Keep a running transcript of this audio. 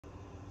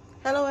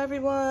Hello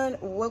everyone,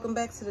 welcome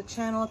back to the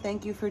channel.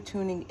 Thank you for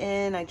tuning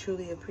in. I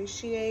truly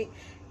appreciate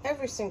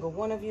every single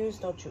one of you.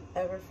 Don't you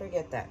ever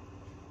forget that.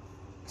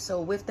 So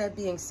with that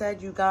being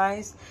said, you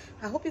guys,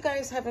 I hope you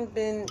guys have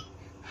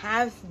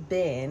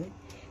been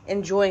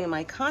enjoying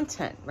my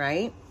content,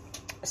 right?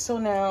 So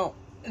now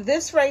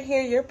this right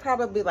here, you're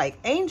probably like,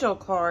 angel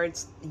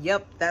cards.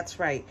 Yep, that's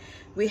right.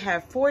 We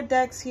have 4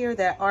 decks here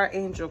that are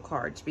angel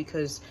cards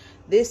because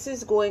this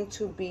is going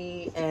to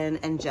be an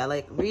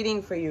angelic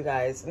reading for you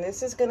guys. And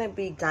this is going to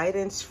be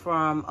guidance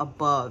from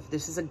above.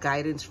 This is a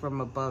guidance from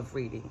above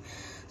reading.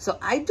 So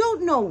I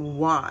don't know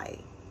why.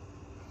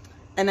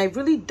 And I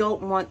really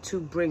don't want to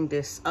bring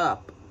this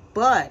up.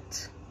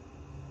 But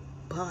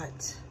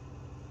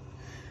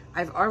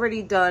I've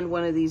already done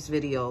one of these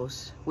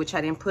videos, which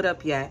I didn't put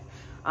up yet.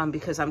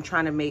 Because I'm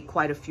trying to make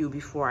quite a few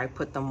before I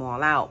put them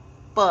all out.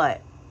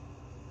 But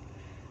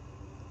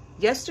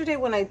yesterday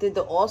when I did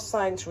the all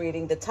signs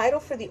reading, the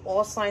title for the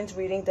all signs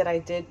reading that I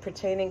did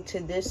pertaining to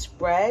this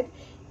spread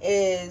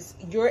is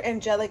your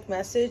angelic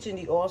message in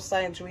the all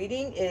signs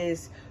reading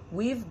is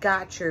we've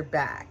got your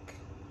back.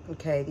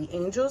 Okay, the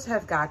angels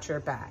have got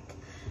your back.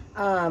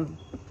 The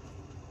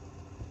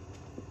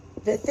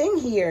thing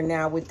here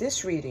now with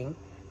this reading,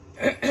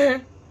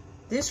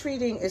 this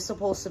reading is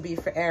supposed to be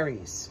for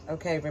Aries,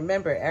 okay?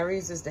 Remember,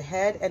 Aries is the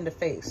head and the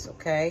face,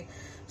 okay?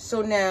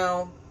 So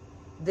now,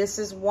 this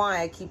is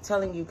why I keep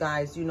telling you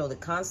guys, you know, the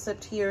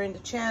concept here in the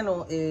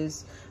channel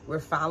is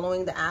we're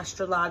following the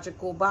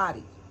astrological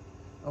body,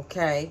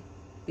 okay?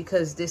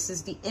 Because this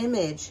is the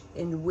image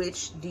in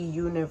which the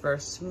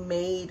universe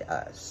made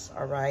us,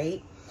 all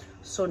right?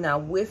 So now,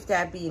 with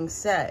that being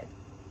said,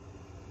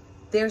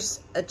 there's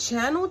a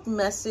channeled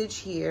message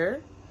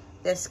here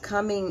that's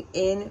coming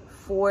in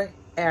for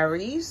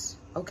Aries,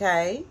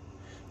 okay?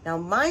 Now,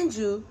 mind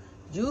you,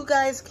 you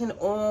guys can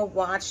all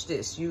watch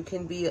this. You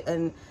can be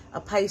a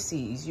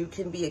Pisces. You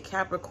can be a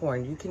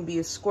Capricorn. You can be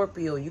a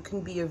Scorpio. You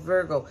can be a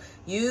Virgo.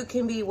 You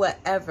can be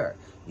whatever.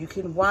 You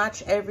can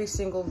watch every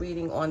single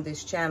reading on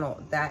this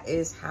channel. That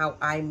is how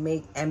I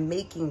am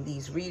making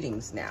these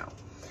readings now.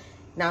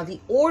 Now, the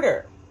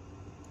order,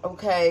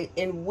 okay,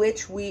 in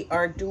which we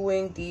are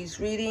doing these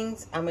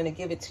readings, I'm going to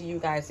give it to you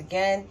guys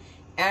again.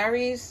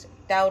 Aries,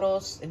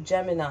 Taurus,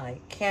 Gemini,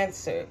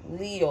 Cancer,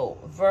 Leo,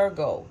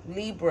 Virgo,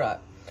 Libra,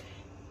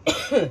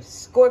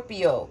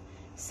 Scorpio,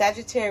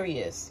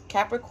 Sagittarius,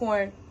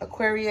 Capricorn,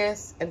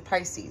 Aquarius, and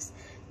Pisces.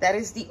 That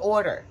is the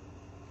order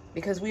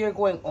because we are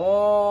going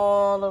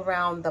all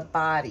around the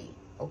body,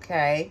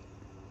 okay?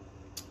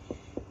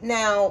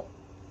 Now,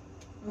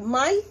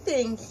 my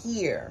thing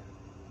here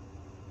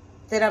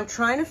that I'm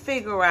trying to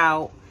figure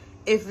out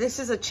if this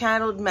is a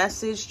channeled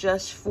message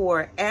just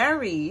for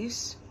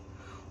Aries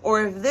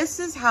or if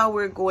this is how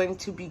we're going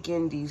to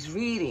begin these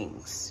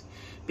readings.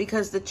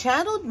 Because the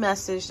channeled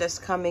message that's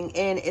coming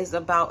in is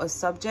about a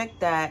subject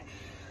that,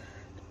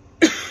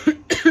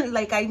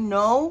 like, I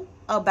know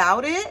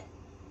about it,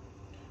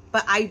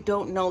 but I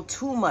don't know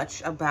too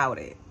much about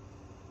it.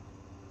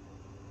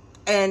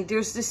 And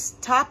there's this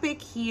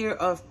topic here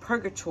of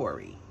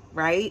purgatory,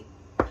 right?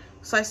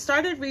 So I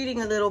started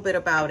reading a little bit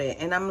about it.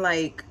 And I'm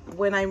like,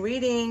 when I'm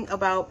reading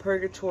about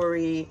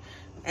purgatory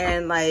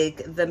and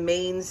like the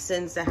main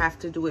sins that have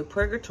to do with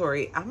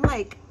purgatory, I'm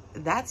like,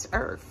 that's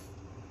earth.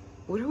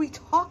 What are we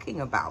talking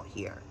about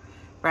here?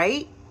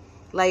 Right?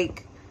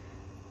 Like,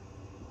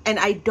 and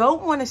I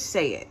don't want to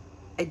say it.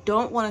 I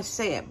don't want to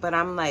say it, but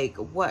I'm like,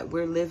 what?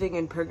 We're living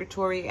in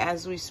purgatory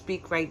as we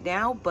speak right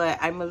now, but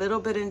I'm a little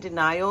bit in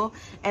denial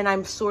and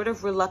I'm sort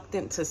of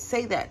reluctant to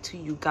say that to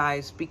you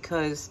guys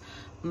because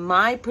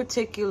my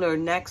particular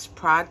next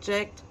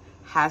project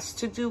has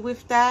to do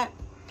with that.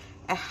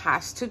 It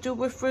has to do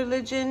with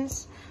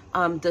religions,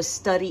 the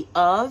study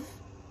of,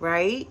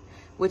 right?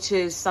 Which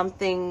is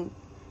something,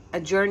 a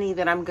journey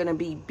that I'm going to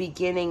be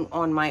beginning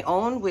on my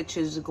own, which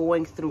is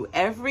going through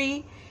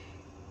every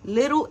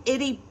little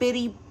itty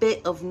bitty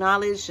bit of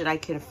knowledge that I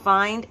can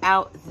find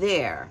out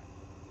there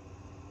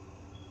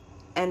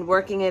and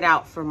working it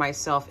out for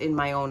myself in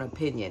my own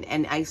opinion.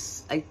 And I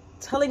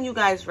telling you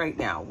guys right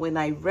now, when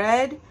I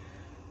read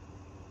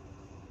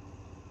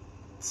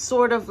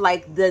sort of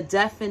like the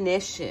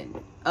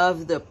definition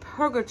of the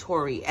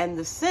purgatory and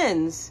the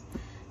sins,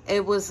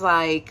 it was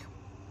like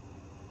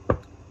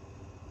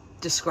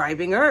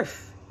describing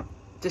earth,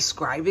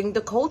 describing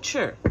the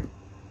culture.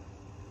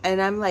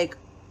 And I'm like,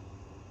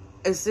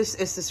 is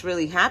this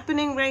really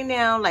happening right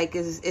now? Like,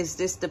 is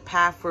this the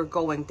path we're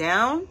going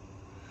down?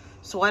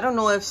 So I don't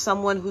know if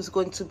someone who's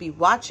going to be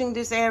watching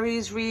this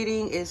Aries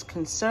reading is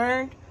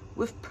concerned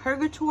with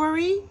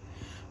purgatory.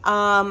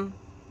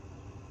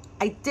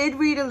 I did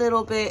read a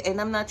little bit,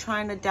 and I'm not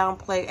trying to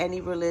downplay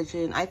any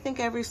religion. I think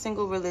every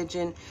single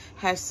religion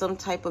has some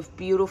type of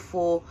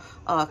beautiful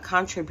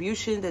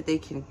contribution that they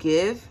can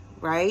give,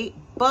 right?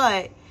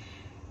 But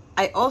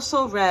I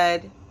also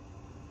read,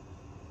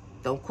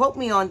 don't quote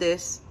me on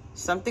this,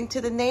 something to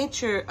the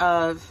nature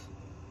of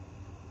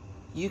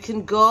you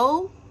can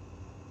go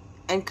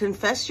and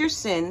confess your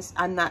sins.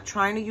 I'm not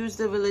trying to use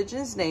the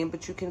religion's name,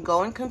 but you can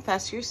go and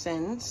confess your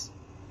sins.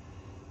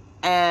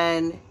 And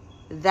and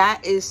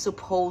that is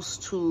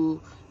supposed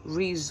to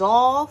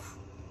resolve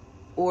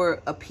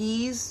or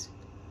appease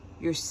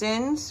your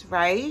sins,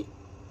 right?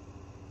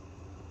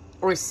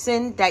 Or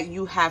sin that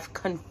you have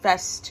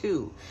confessed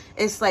to.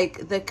 It's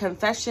like the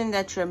confession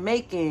that you're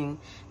making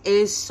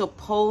is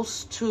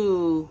supposed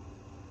to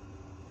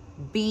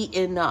be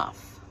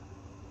enough.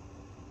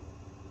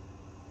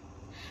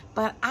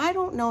 But I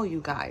don't know,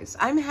 you guys.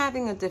 I'm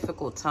having a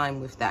difficult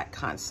time with that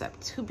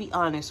concept, to be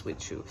honest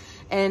with you.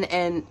 And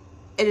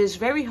it is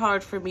very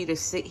hard for me to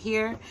sit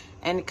here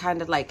and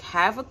kind of like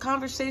have a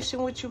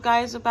conversation with you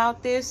guys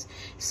about this.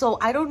 So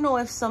I don't know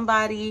if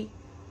somebody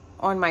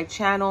on my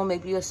channel,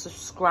 maybe a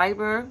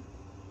subscriber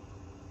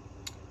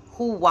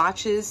who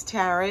watches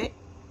tarot,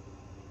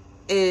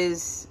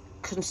 is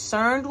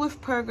concerned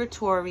with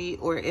purgatory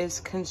or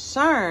is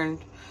concerned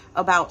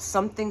about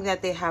something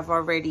that they have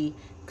already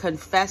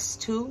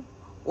confessed to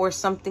or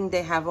something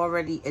they have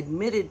already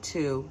admitted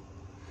to,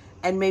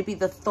 and maybe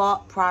the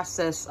thought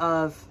process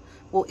of,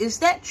 well, is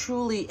that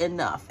truly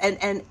enough?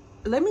 And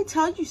let me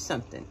tell you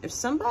something. If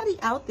somebody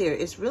out there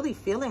is really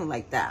feeling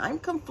like that, I'm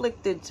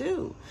conflicted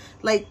too.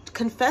 Like,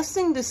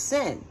 confessing the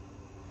sin,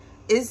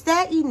 is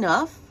that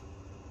enough?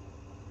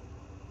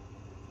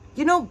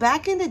 You know,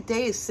 back in the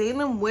day,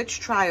 Salem witch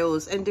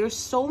trials, and there's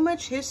so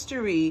much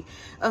history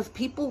of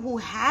people who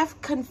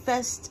have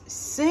confessed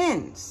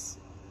sins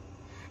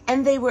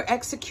and they were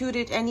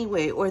executed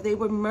anyway, or they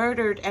were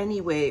murdered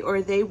anyway,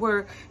 or they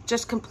were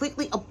just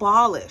completely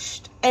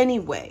abolished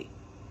anyway.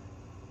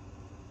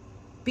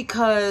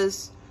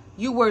 Because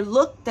you were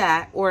looked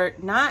at, or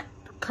not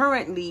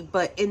currently,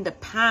 but in the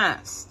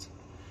past,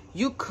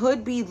 you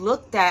could be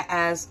looked at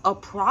as a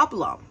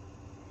problem.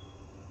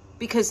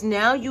 Because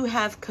now you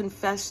have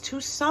confessed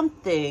to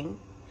something,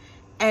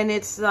 and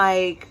it's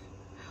like,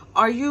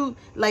 are you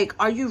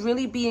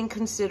really being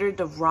considered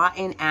the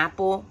rotten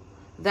apple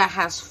that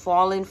has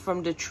fallen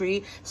from the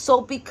tree?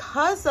 So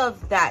because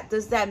of that,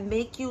 does that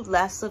make you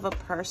less of a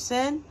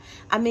person?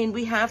 I mean,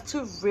 we have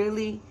to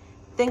really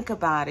think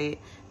about it,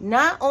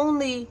 not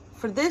only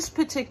for this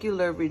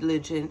particular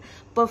religion,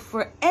 but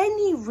for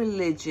any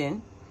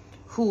religion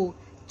who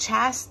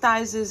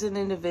chastises an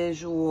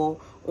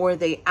individual or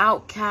they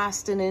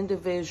outcast an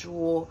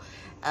individual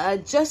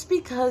just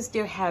because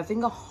they're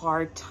having a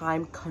hard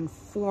time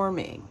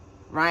conforming,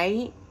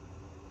 right?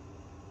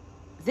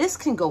 This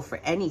can go for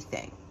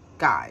anything,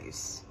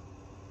 guys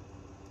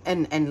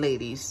and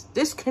ladies.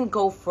 This can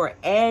go for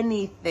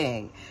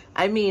anything.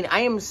 I mean,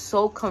 I am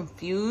so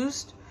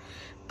confused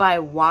by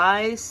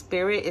why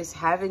Spirit is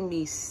having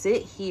me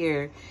sit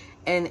here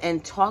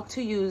and talk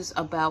to you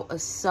about a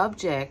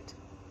subject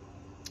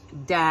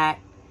that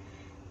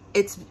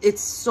it's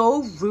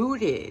so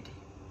rooted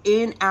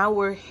in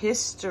our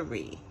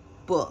history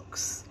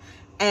books.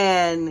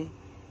 And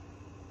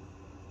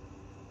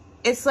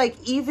it's like,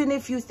 even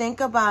if you think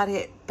about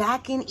it,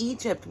 back in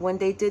Egypt when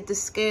they did the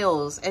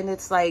scales, and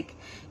it's like,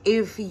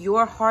 if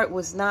your heart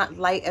was not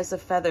light as a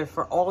feather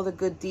for all the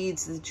good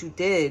deeds that you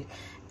did,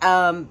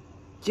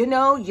 you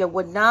know, you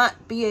would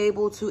not be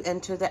able to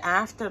enter the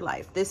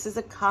afterlife. This is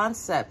a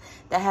concept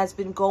that has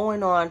been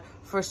going on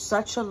for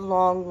such a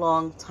long,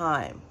 long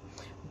time.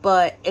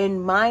 But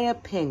in my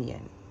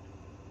opinion,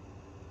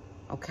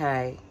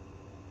 okay,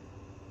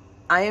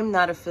 I am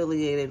not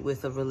affiliated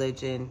with a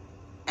religion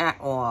at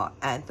all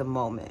at the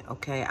moment,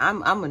 okay?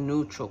 I'm a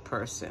neutral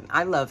person.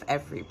 I love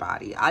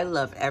everybody. I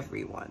love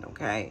everyone,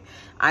 okay?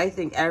 I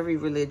think every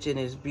religion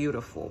is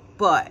beautiful.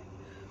 But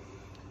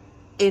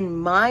in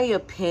my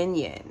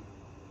opinion,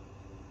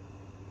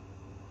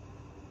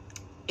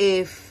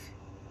 if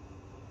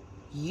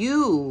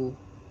you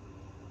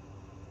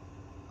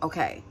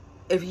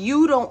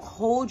don't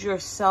hold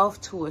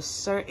yourself to a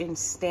certain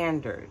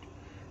standard,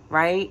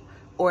 right?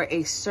 Or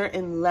a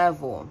certain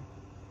level,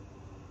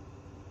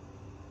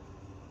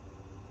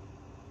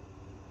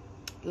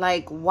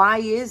 like, why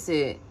is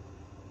it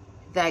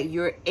that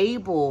you're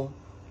able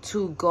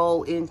to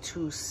go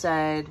into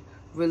said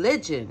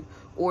religion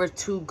or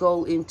to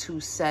go into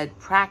said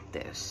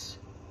practice,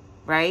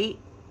 right?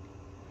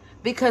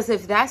 Because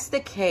if that's the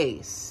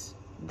case,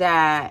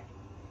 that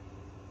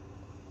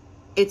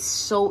it's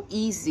so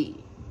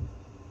easy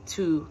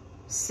to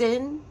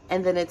sin,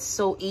 and then it's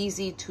so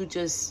easy to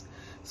just,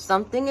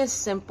 something as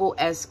simple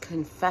as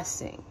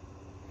confessing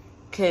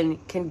can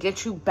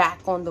get you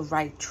back on the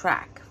right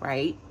track,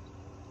 right?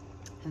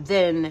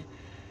 Then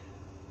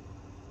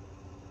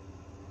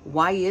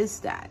why is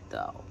that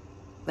though?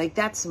 Like,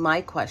 that's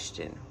my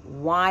question.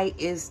 Why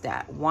is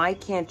that? Why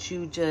can't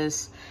you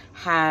just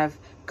have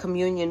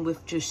communion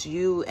with just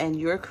you and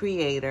your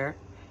creator,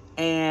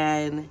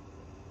 and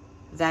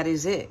that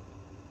is it?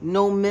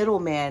 No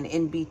middleman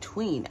in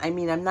between. I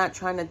mean, I'm not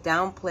trying to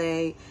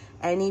downplay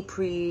any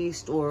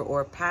priest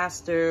or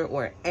pastor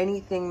or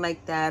anything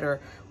like that, or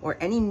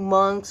any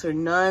monks or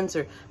nuns,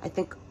 or I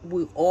think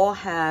we all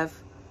have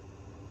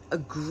a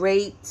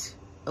great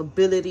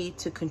ability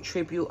to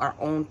contribute our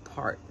own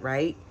part,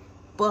 right?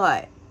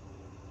 But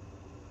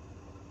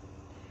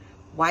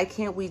why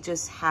can't we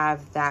just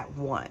have that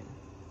one?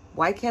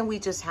 Why can't we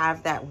just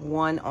have that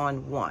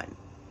one-on-one?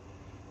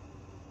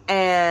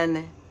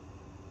 And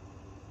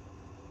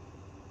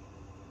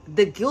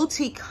the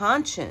guilty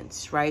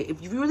conscience, right?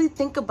 If you really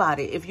think about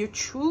it, if you're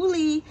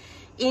truly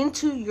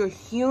into your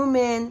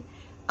human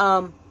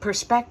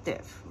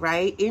perspective,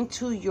 right?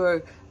 Into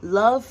your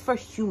love for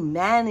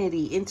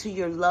humanity, into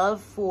your love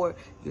for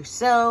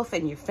yourself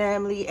and your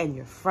family and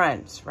your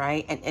friends,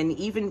 right? And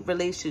even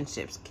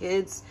relationships,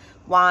 kids,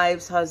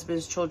 wives,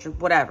 husbands, children,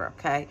 whatever,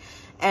 okay?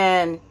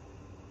 And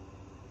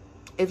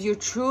if you're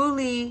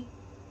truly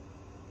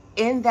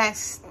in that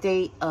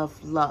state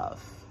of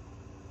love,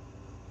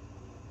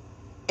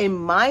 in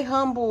my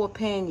humble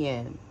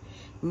opinion,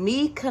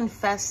 me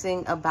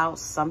confessing about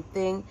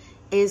something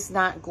is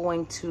not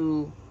going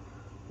to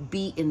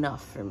be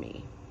enough for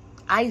me.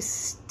 I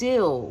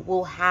still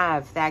will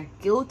have that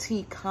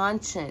guilty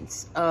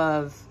conscience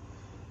of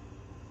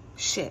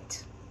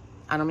shit.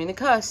 I don't mean to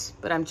cuss,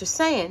 but I'm just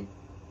saying,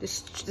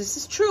 this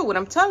is true, what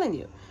I'm telling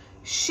you.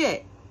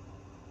 Shit.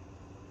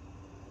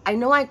 I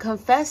know I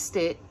confessed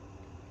it,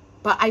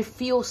 but I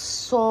feel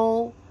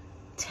so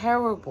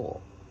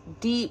terrible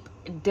deep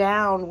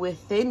down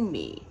within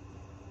me.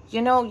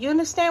 You know, you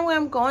understand where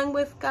I'm going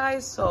with,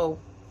 guys? So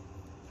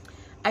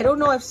I don't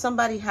know if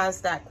somebody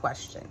has that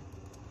question.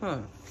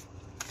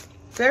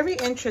 Very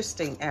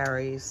interesting,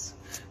 Aries.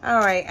 All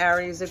right,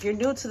 Aries, if you're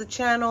new to the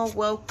channel,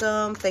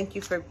 welcome. Thank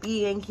you for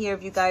being here.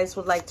 If you guys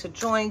would like to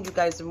join, you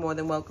guys are more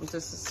than welcome to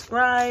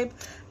subscribe,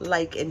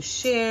 like, and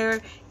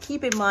share.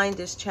 Keep in mind,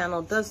 this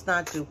channel does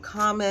not do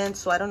comments,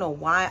 so I don't know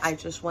why I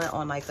just went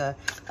on like a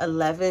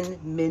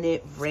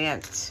 11-minute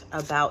rant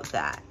about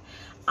that.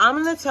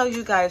 I'm going to tell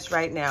you guys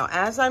right now,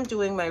 as I'm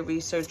doing my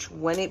research,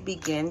 when it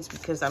begins,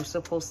 because I'm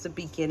supposed to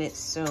begin it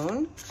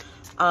soon,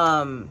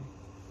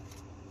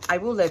 I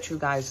will let you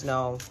guys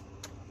know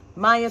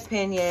my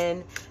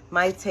opinion,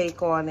 my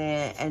take on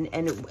it,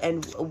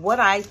 and what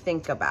I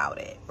think about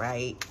it,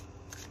 right?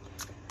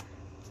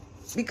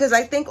 Because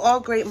I think all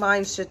great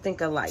minds should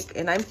think alike,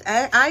 and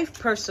I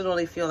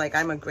personally feel like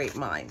I'm a great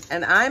mind,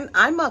 and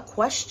I'm a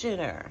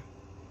questioner.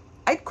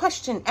 I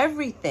question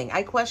everything.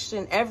 I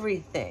question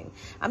everything.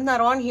 I'm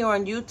not on here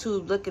on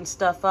YouTube looking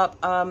stuff up.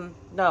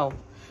 No.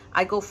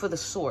 I go for the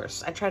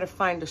source. I try to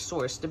find the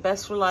source, the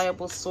best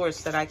reliable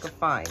source that I could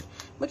find.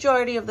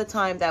 Majority of the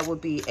time, that would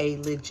be a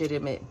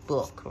legitimate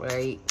book,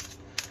 right?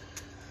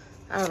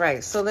 All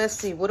right, so let's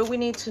see. What do we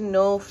need to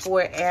know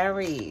for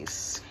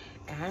Aries?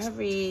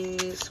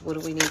 Aries, what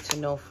do we need to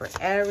know for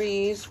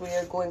Aries? We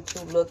are going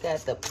to look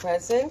at the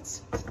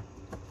present,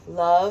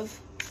 love,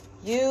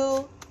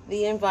 you,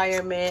 the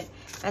environment,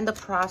 and the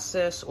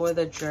process or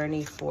the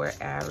journey for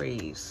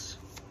Aries.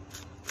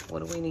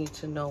 What do we need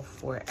to know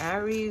for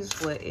Aries?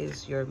 What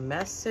is your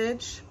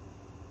message?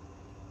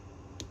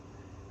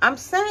 I'm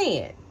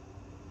saying,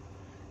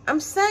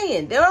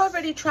 they're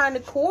already trying to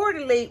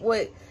correlate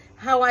with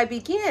how I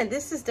began.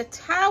 This is the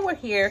Tower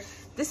here.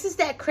 This is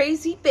that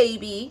crazy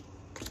baby.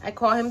 I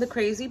call him the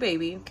crazy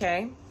baby,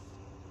 okay?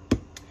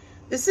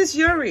 This is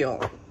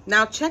Uriel.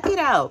 Now, check it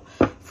out.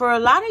 For a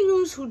lot of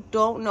you who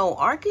don't know,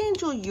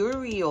 Archangel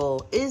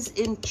Uriel is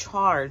in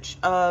charge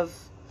of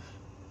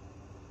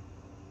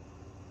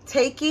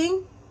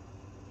taking,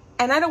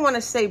 and I don't want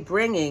to say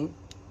bringing,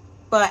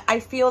 but I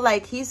feel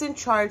like he's in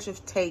charge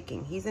of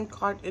taking. He's in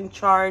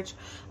charge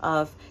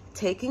of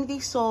taking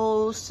these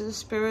souls to the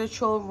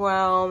spiritual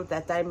realm,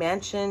 that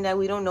dimension that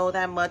we don't know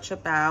that much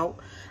about.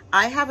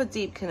 I have a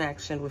deep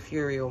connection with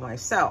Uriel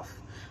myself.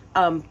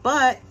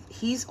 But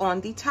he's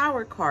on the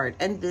Tower card,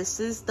 and this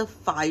is the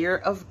fire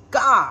of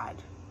God.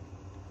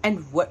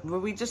 And what were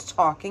we just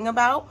talking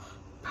about?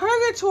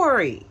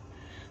 Purgatory.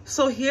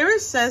 So here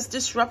it says,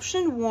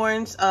 disruption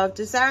warns of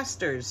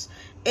disasters,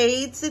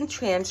 aids in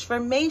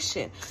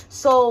transformation.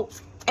 So,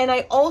 and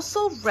I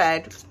also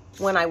read,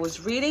 when I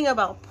was reading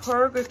about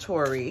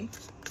purgatory,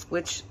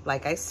 which,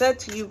 like I said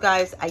to you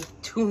guys, I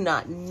do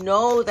not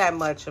know that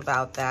much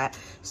about that.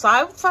 So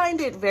I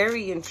find it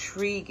very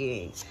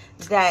intriguing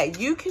that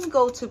you can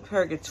go to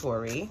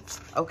purgatory,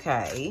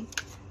 okay?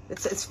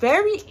 It's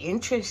very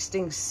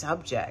interesting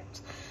subject.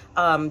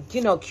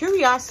 You know,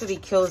 curiosity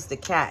kills the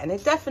cat, and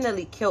it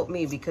definitely killed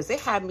me because it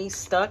had me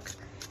stuck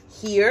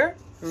here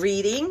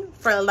reading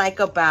for like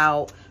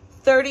about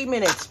 30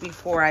 minutes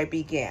before I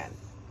began.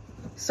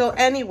 So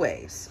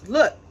anyways,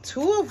 look,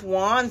 Two of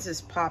Wands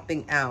is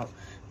popping out.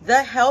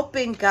 The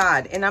helping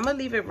God. And I'm going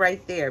to leave it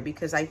right there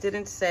because I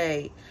didn't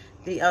say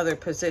the other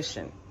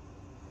position.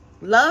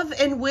 Love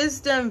and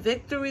wisdom,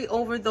 victory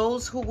over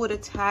those who would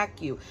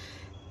attack you.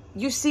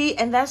 You see,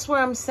 and that's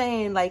where I'm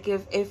saying, like,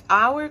 if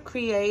our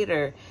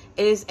Creator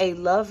is a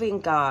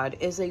loving God,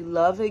 is a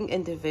loving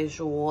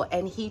individual,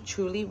 and he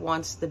truly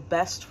wants the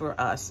best for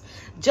us,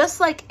 just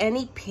like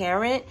any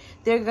parent,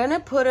 they're going to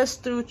put us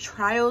through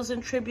trials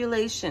and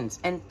tribulations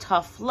and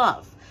tough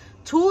love.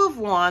 Two of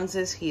Wands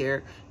is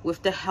here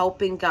with the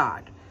helping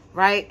God,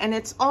 right? And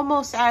it's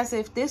almost as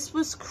if this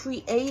was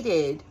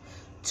created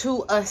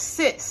to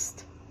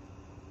assist.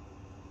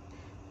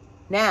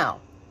 Now,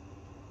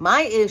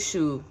 my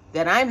issue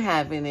that I'm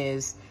having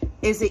is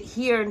it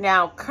here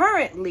now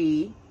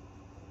currently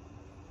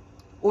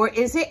Or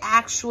is it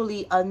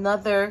actually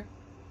another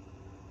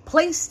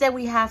place that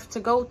we have to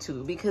go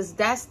to? Because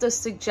that's the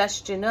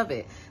suggestion of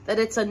it, that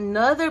it's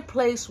another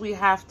place we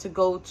have to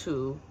go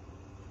to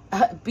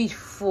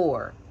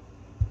before.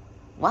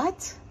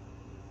 What?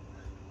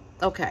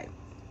 Okay.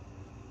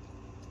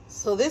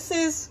 So this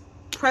is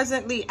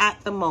presently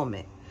at the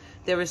moment.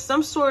 There is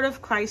some sort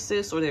of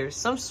crisis, or there is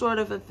some sort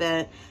of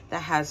event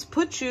that has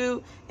put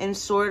you in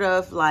sort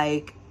of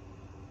like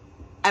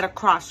at a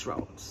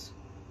crossroads,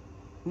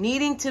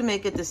 needing to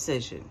make a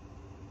decision.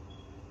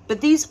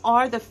 But these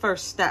are the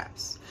first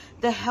steps.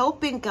 The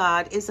helping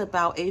God is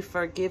about a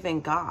forgiving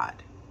God,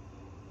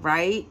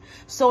 right?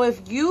 So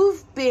if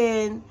you've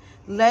been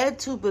led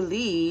to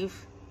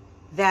believe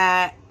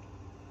that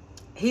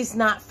he's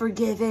not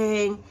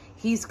forgiving,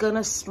 he's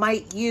gonna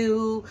smite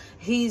you,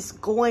 he's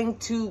going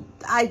to,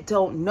 I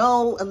don't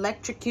know,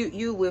 electrocute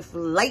you with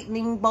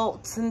lightning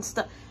bolts and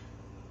stuff.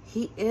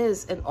 He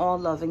is an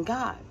all-loving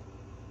God.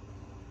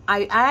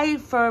 I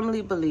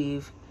firmly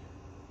believe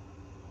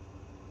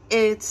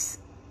it's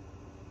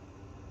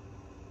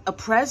a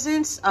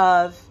presence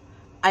of,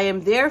 I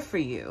am there for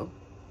you,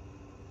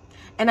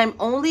 and I'm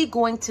only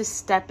going to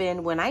step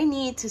in when I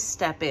need to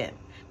step in,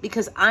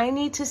 because I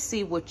need to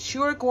see what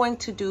you're going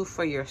to do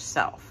for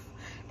yourself.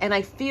 And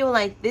I feel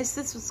like this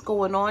is what's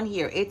going on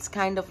here. It's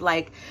kind of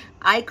like,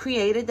 I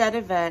created that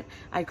event,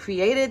 I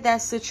created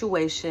that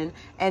situation,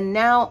 and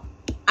now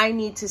I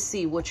need to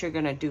see what you're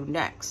going to do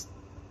next.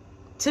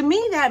 To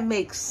me, that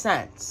makes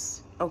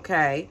sense,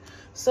 okay?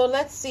 So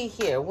let's see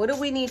here. What do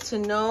we need to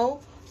know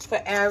for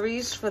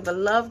Aries, for the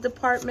love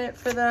department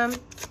for them?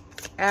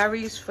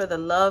 Aries, for the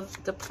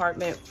love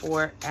department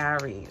for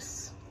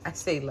Aries. I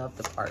say love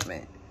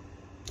department.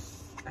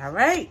 All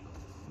right,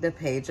 the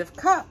Page of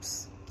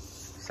Cups.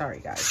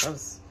 Sorry, guys, I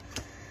was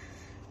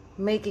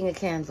making a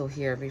candle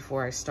here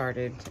before I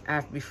started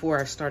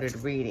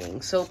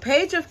reading. So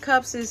Page of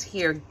Cups is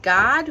here.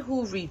 God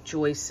who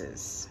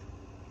rejoices.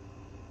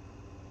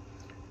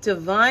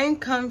 Divine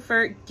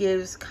comfort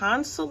gives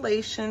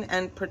consolation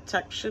and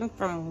protection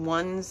from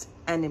one's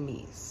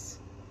enemies.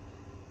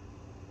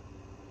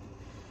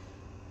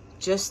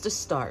 Just to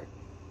start.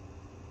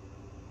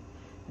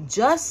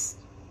 Just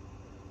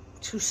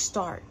to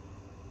start.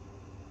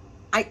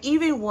 I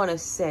even want to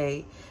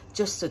say,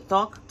 just to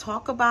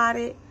talk about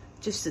it,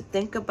 just to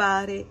think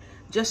about it,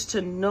 just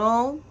to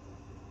know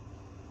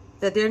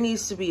that there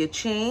needs to be a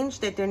change,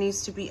 that there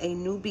needs to be a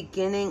new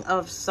beginning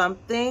of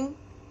something.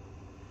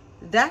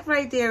 That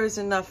right there is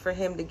enough for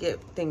him to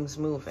get things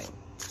moving.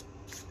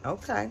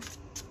 Okay.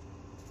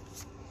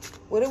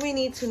 What do we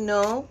need to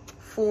know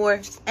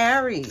for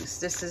Aries?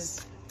 This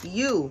is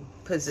you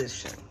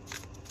position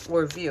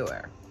or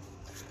viewer.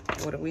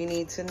 What do we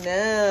need to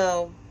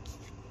know?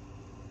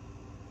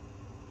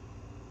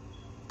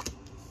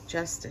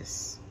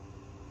 Justice.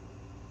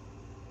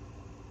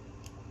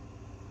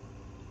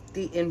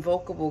 The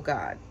invocable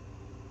God.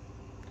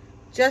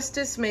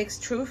 Justice makes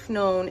truth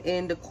known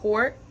in the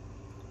court,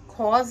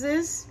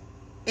 causes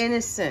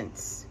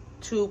innocence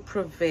to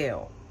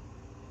prevail.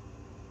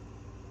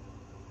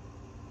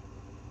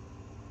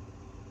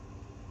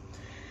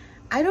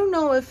 I don't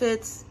know if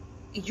it's,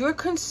 you're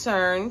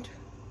concerned.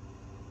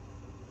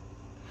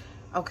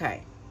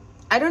 Okay.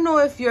 I don't know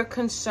if you're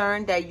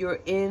concerned that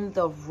you're in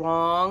the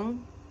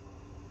wrong.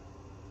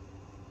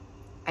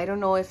 I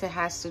don't know if it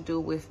has to do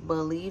with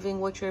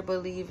believing what you're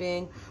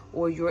believing,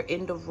 or you're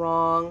in the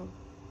wrong,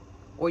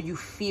 or you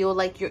feel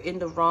like you're in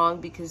the wrong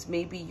because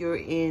maybe you're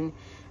in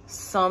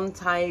some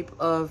type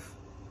of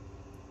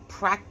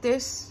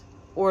practice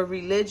or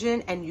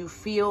religion and you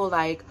feel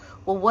like,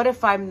 well, what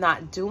if I'm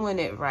not doing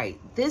it right?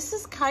 This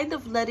is kind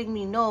of letting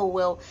me know,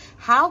 well,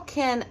 how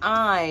can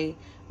I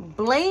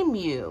blame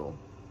you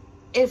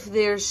if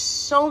there's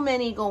so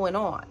many going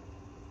on,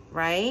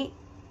 right?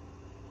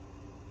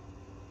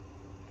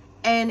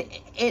 And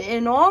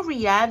in all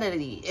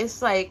reality,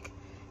 it's like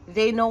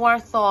they know our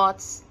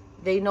thoughts,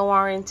 they know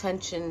our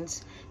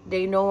intentions,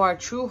 they know our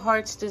true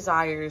heart's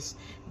desires,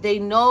 they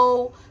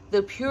know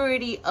the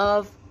purity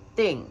of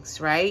things,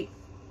 right?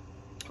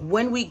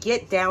 When we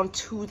get down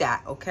to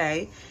that,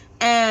 okay?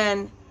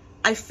 And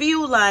I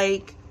feel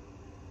like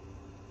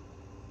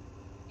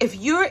if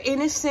you're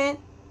innocent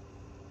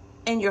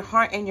in your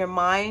heart and your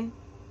mind,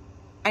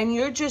 and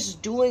you're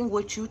just doing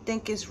what you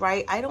think is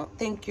right, I don't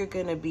think you're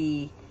going to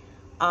be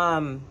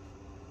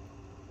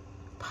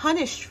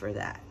punished for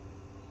that.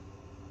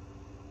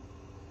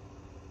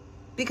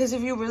 Because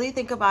if you really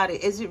think about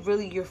it, is it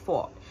really your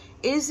fault?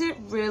 Is it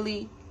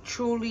really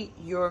truly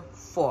your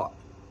fault?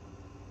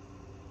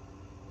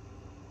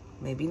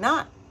 Maybe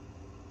not.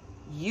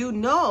 You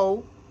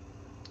know,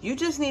 you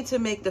just need to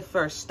make the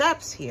first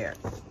steps here.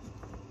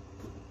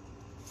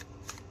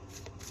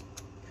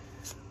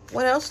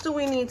 What else do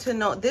we need to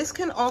know? This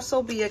can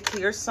also be a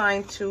clear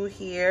sign too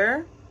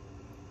here.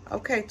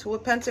 Okay, Two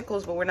of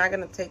Pentacles, but we're not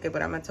going to take it,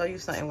 but I'm going to tell you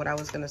something, what I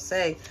was going to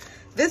say.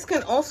 This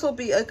can also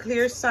be a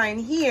clear sign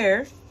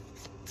here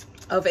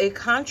of a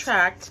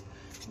contract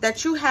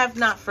that you have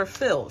not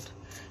fulfilled.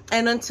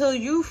 And until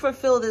you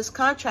fulfill this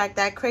contract,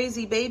 that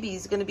crazy baby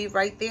is going to be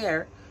right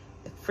there.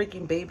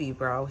 Freaking baby,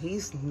 bro.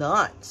 He's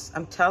nuts.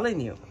 I'm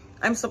telling you.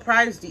 I'm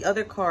surprised the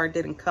other card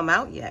didn't come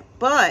out yet.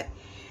 But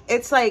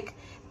it's like,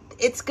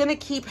 it's going to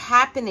keep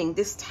happening.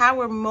 This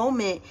Tower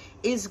moment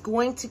is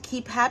going to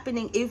keep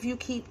happening if you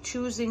keep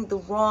choosing the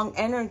wrong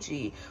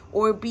energy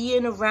or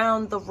being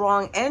around the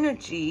wrong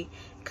energy,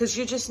 because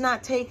you're just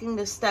not taking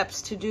the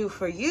steps to do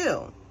for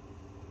you.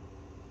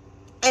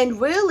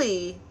 And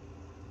really,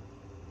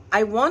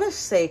 I want to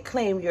say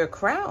claim your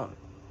crown.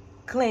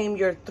 Claim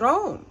your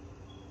throne.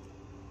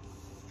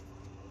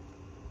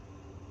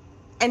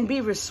 And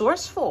be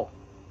resourceful.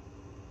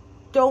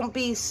 Don't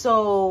be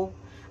so...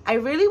 I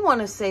really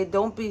want to say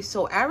don't be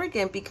so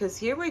arrogant, because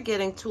here we're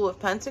getting Two of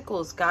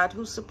Pentacles, God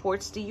who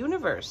supports the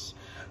universe.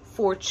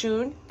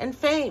 Fortune and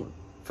fame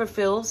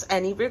fulfills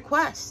any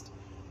request.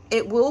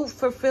 It will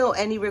fulfill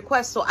any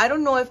request. So I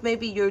don't know if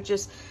maybe you're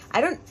just,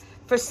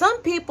 for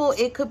some people,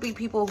 it could be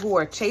people who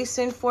are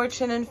chasing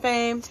fortune and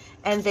fame,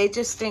 and they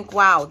just think,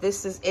 wow,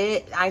 this is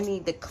it. I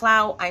need the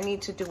clout. I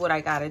need to do what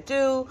I got to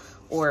do.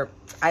 Or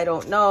I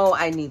don't know,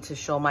 I need to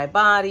show my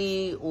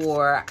body,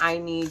 or I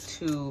need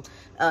to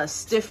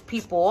stiff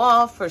people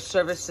off for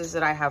services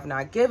that I have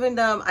not given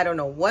them. I don't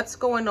know what's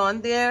going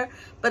on there,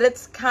 but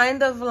it's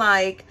kind of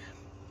like,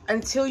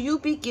 until you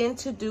begin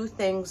to do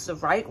things the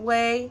right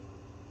way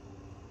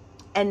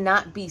and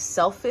not be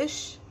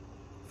selfish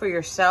for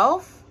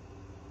yourself,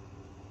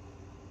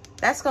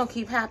 that's going to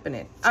keep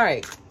happening. All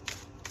right.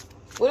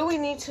 What do we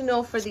need to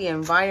know for the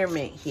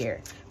environment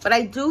here? But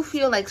I do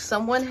feel like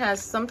someone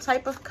has some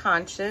type of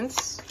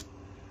conscience.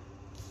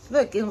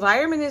 Look,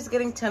 environment is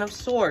getting 10 of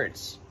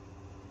Swords.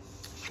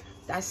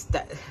 That's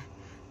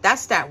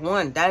that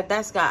one.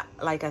 That's got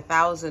like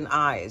 1,000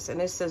 eyes.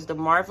 And it says the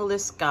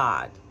marvelous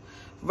God.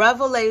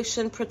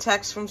 Revelation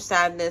protects from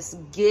sadness,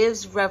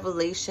 gives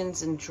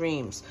revelations and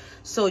dreams.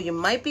 So you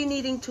might be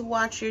needing to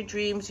watch your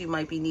dreams. You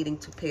might be needing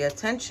to pay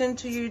attention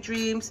to your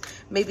dreams.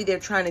 Maybe they're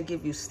trying to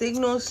give you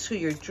signals to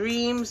your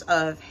dreams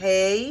of,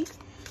 hey,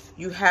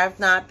 you have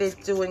not been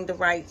doing the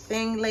right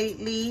thing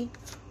lately,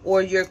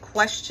 or you're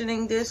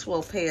questioning this.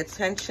 Well, pay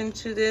attention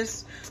to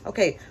this.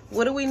 Okay,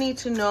 what do we need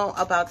to know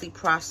about the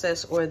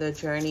process or the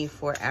journey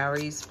for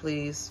Aries,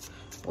 please?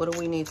 What do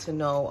we need to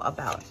know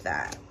about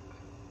that?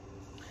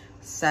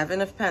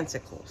 7 of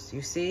Pentacles,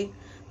 you see?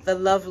 The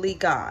lovely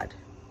God.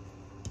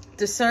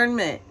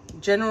 Discernment,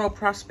 general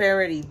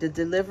prosperity, the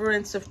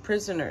deliverance of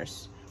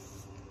prisoners.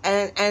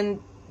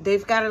 And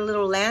they've got a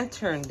little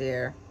lantern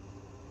there.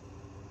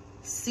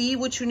 See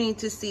what you need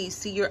to see.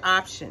 See your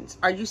options.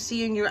 Are you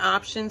seeing your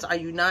options? Are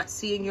you not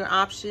seeing your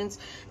options?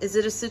 Is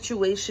it a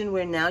situation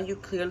where now you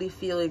clearly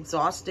feel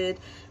exhausted?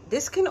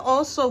 This can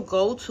also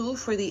go to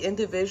for the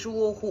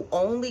individual who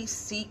only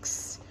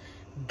seeks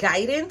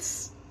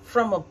guidance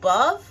from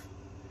above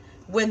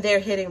when they're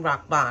hitting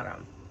rock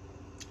bottom.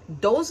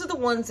 Those are the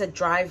ones that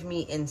drive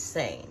me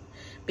insane,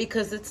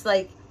 because it's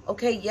like,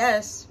 okay,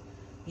 yes,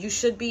 you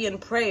should be in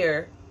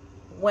prayer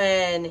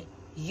when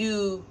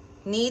you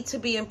need to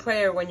be in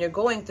prayer when you're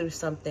going through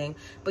something,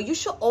 but you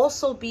should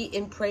also be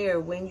in prayer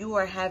when you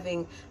are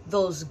having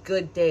those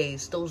good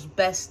days, those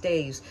best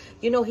days.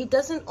 You know, he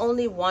doesn't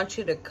only want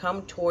you to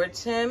come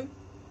towards him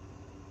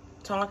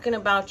talking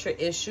about your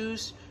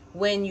issues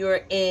when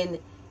you're in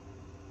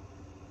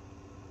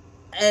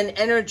an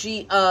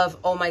energy of,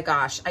 oh my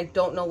gosh, I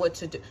don't know what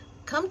to do.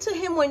 Come to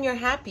him when you're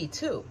happy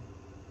too.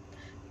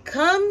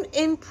 Come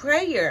in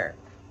prayer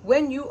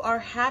when you are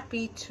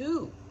happy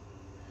too.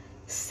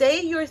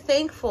 Say you're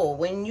thankful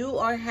when you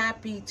are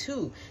happy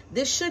too.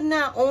 This should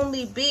not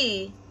only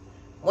be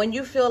when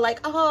you feel like,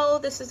 oh,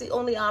 this is the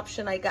only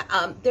option I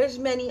got. There's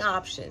many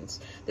options.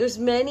 There's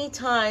many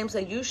times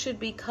that you should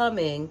be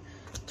coming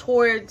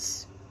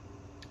towards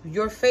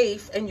your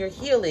faith and your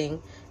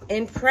healing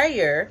in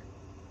prayer.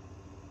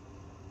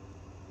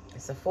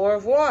 It's the 4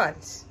 of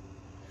Wands.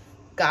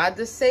 God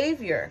the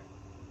Savior.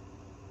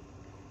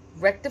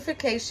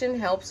 Rectification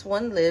helps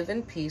one live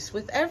in peace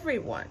with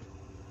everyone.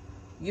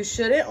 You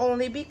shouldn't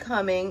only be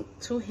coming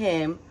to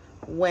him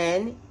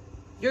when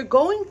you're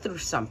going through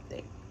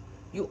something.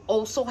 You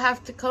also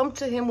have to come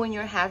to him when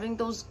you're having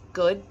those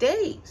good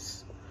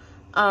days.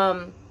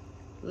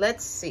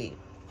 Let's see.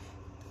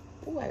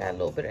 Oh, I got a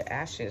little bit of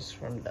ashes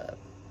from the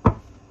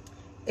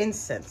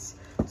incense.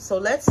 So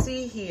let's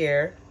see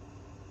here.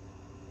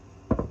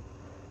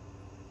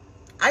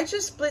 I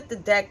just split the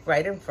deck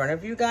right in front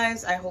of you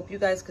guys. I hope you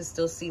guys can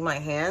still see my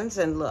hands.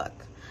 And look,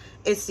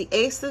 it's the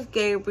Ace of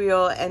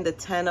Gabriel and the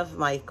 10 of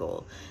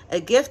Michael. A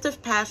gift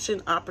of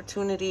passion,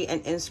 opportunity,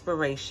 and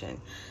inspiration.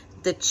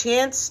 The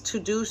chance to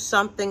do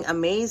something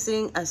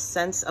amazing, a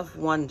sense of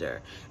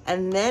wonder.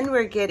 And then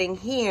we're getting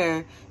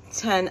here,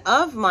 10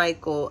 of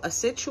Michael. A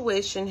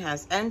situation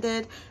has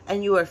ended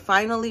and you are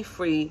finally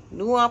free.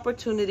 New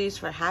opportunities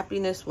for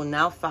happiness will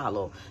now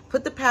follow.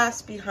 Put the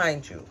past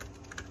behind you.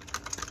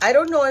 I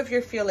don't know if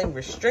you're feeling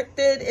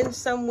restricted in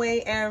some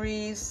way,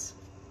 Aries.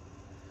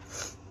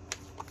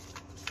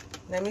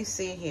 Let me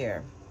see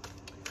here.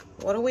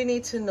 What do we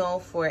need to know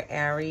for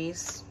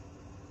Aries?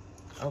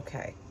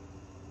 Okay.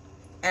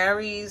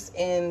 Aries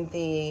in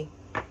the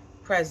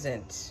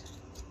present.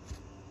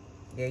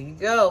 There you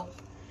go.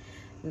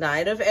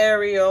 Knight of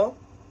Ariel.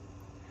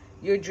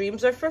 Your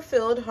dreams are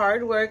fulfilled.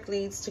 Hard work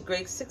leads to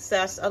great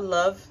success. A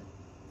love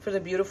for the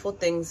beautiful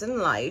things in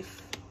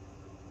life.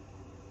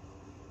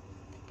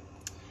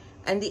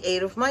 And the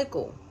Eight of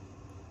Michael.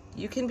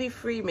 You can be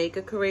free. Make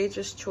a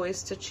courageous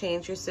choice to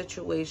change your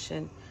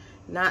situation.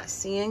 Not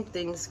seeing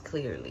things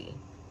clearly.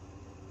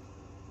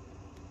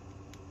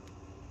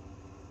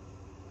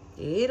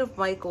 The Eight of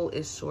Michael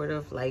is sort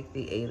of like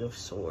the Eight of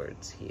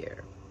Swords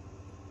here.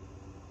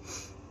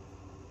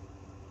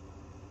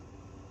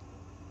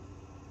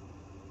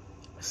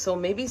 So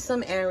maybe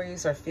some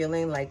Aries are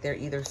feeling like they're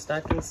either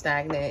stuck and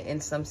stagnant in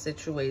some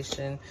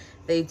situation.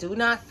 They do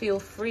not feel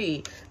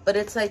free. But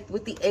it's like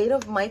with the Eight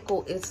of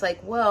Michael, it's like,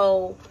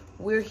 well,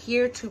 we're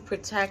here to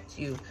protect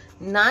you.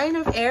 Nine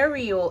of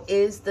Ariel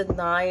is the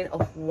Nine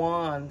of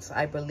Wands,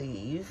 I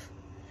believe.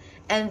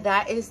 And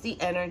that is the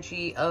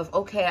energy of,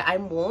 okay,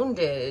 I'm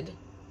wounded.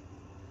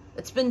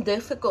 It's been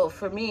difficult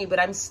for me, but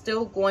I'm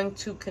still going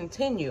to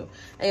continue.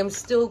 I am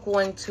still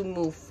going to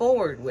move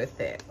forward with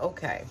it.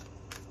 Okay.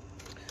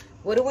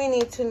 What do we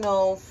need to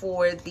know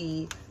for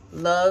the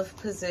love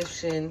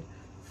position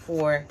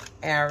for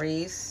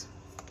Aries?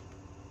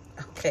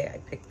 Okay, I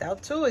picked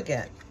out two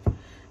again.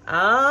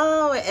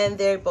 Oh, and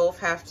they both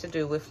have to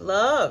do with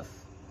love.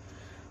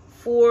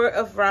 Four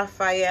of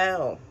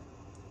Raphael.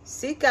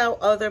 Seek out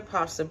other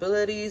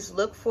possibilities.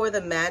 Look for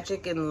the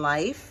magic in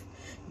life.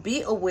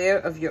 Be aware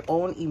of your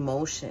own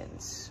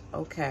emotions.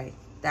 Okay,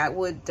 that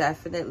would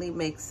definitely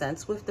make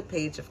sense with the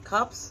Page of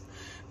Cups.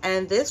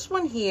 And this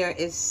one here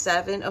is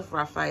Seven of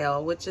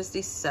Raphael, which is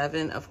the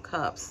Seven of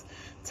Cups.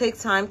 Take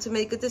time to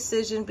make a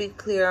decision, be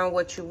clear on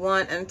what you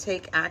want, and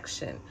take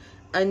action.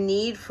 A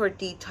need for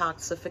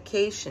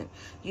detoxification.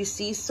 You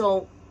see,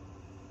 so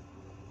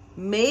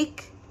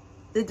make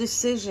the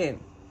decision.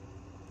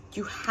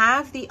 You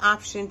have the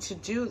option to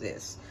do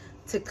this,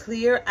 to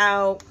clear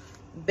out,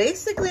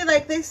 basically,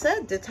 like they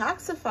said,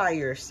 detoxify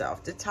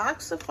yourself.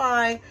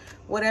 Detoxify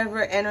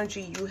whatever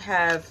energy you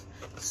have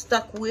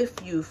stuck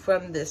with you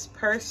from this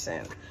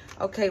person.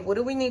 Okay, what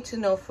do we need to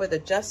know for the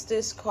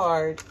Justice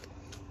card,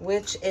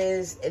 which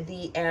is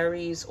the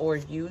Aries or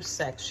you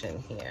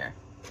section here?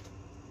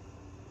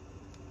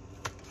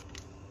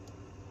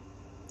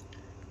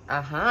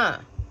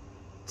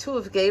 Two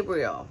of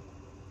Gabriel.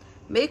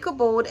 Make a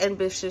bold,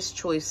 ambitious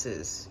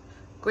choices.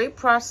 Great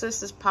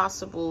process is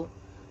possible.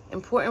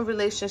 Important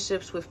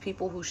relationships with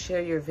people who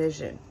share your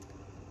vision.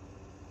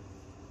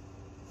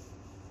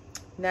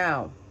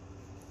 Now,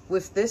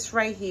 with this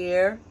right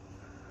here,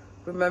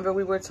 remember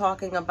we were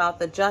talking about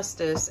the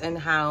Justice and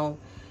how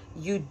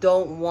you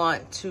don't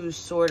want to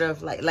sort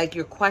of like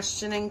you're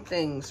questioning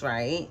things,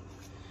 right?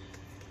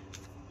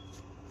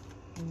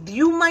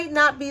 You might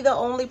not be the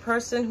only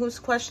person who's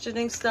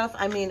questioning stuff.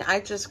 I mean,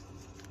 I just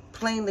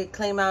plainly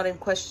claim out and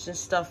question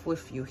stuff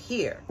with you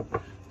here.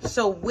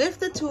 So with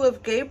the Two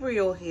of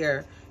Gabriel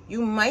here,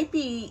 there might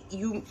be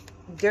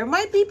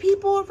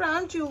people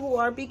around you who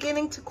are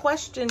beginning to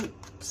question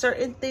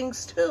certain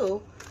things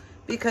too,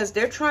 because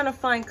they're trying to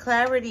find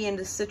clarity in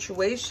the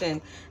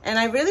situation. And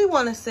I really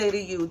want to say to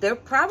you, they're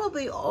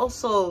probably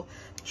also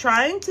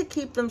trying to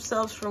keep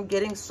themselves from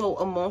getting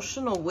so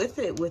emotional with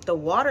it, with the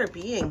water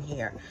being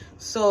here.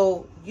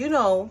 So, you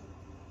know,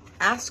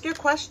 ask your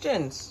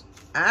questions.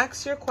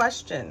 Ask your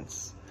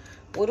questions.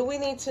 What do we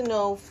need to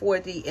know for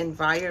the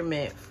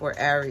environment for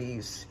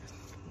Aries?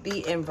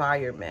 The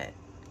environment.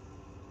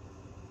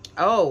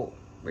 Oh,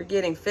 we're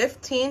getting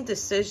 15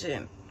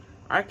 decision.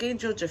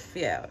 Archangel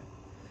Jophiel.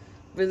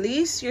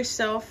 Release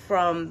yourself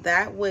from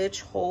that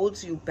which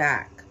holds you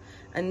back.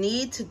 A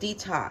need to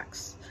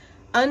detox.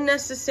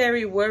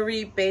 Unnecessary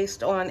worry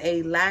based on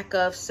a lack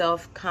of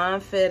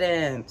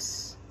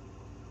self-confidence.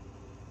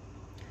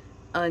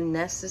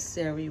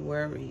 Unnecessary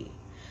worry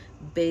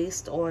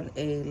based on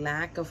a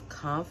lack of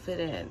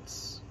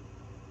confidence.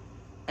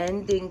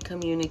 Ending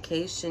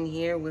communication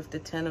here with the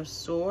Ten of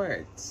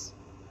Swords.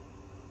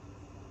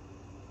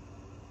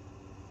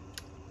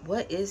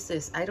 What is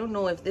this? I don't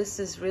know if this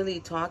is really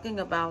talking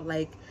about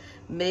like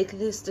make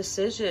this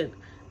decision.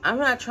 I'm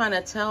not trying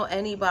to tell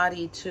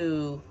anybody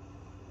to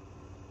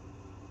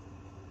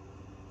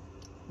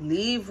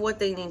leave what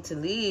they need to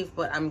leave,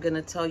 but I'm going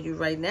to tell you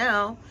right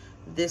now,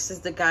 this is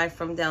the guy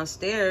from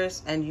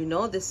downstairs, and you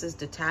know this is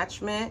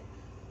detachment.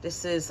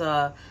 This is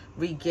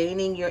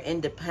regaining your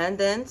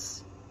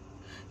independence.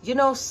 You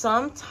know,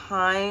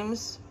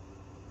 sometimes,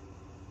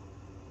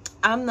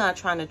 I'm not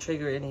trying to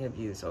trigger any of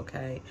you,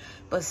 okay?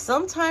 But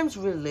sometimes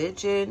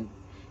religion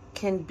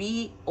can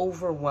be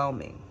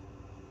overwhelming.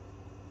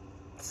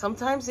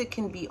 Sometimes it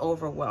can be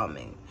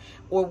overwhelming.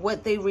 Or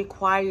what they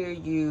require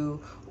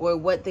you, or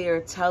what they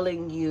are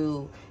telling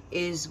you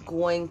is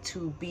going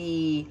to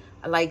be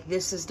like,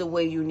 this is the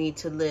way you need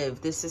to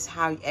live. This is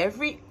how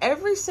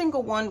every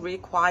single one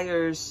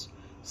requires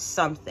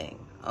something,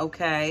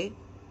 okay?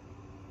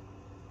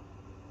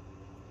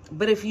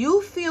 But if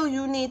you feel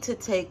you need to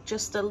take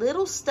just a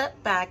little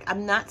step back,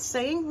 I'm not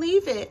saying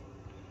leave it.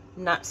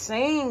 I'm not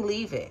saying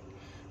leave it.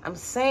 I'm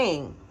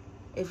saying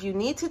if you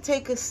need to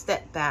take a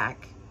step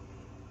back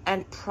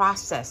and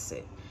process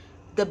it,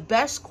 the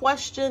best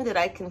question that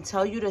I can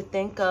tell you to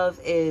think of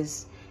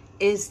is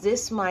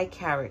this my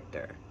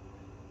character?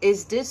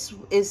 Is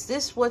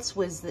this what's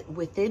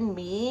within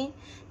me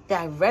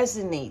that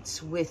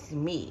resonates with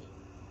me,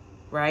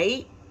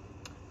 right?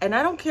 And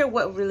I don't care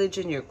what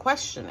religion you're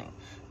questioning,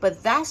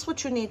 but that's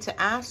what you need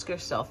to ask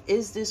yourself.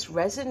 Is this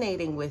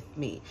resonating with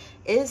me?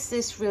 Is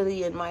this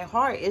really in my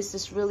heart? Is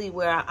this really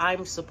where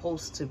I'm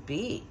supposed to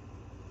be?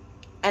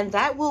 And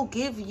that will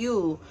give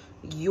you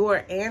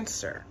your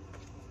answer.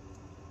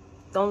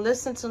 Don't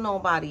listen to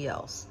nobody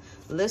else.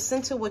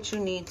 Listen to what you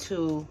need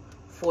to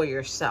for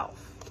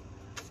yourself.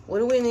 What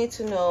do we need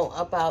to know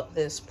about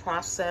this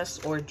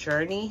process or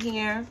journey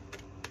here?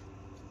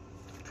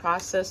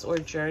 Process or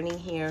journey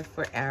here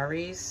for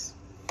Aries.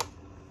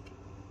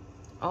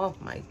 Oh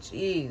my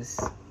geez.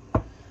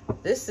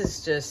 This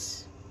is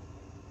just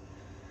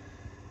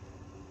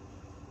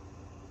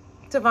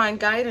divine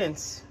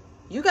guidance.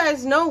 You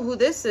guys know who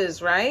this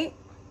is, right?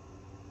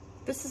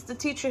 This is the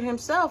teacher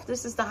himself.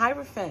 This is the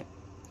Hierophant,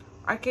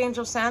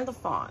 Archangel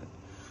Sandalphon.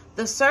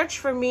 The search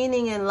for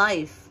meaning in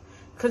life.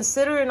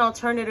 Consider an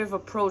alternative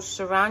approach.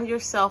 Surround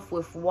yourself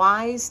with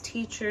wise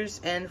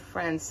teachers and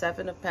friends.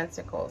 Seven of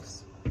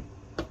Pentacles.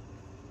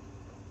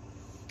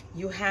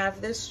 You have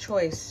this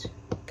choice,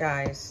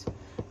 guys.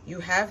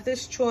 You have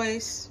this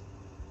choice.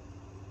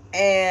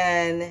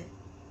 And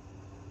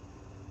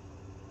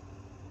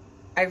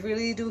I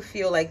really do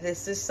feel like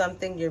this is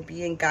something you're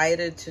being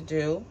guided to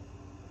do.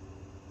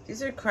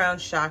 These are crown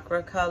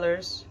chakra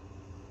colors.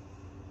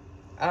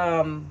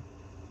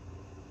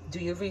 Do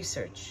your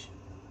research.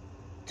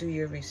 Do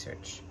your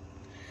research.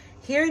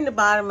 Here in the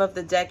bottom of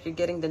the deck, you're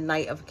getting the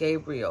Knight of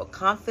Gabriel.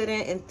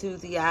 Confident,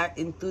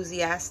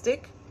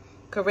 enthusiastic,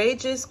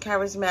 courageous,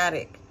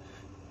 charismatic.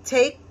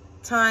 Take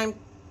time.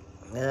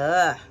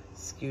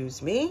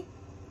 Excuse me.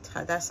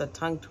 That's a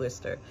tongue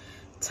twister.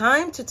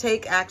 Time to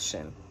take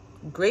action.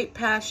 Great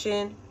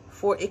passion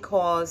for a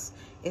cause.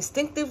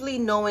 Instinctively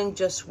knowing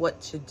just what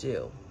to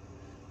do.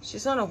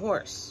 She's on a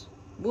horse.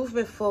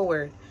 Movement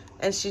forward.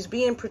 And she's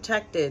being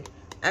protected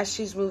as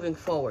she's moving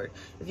forward.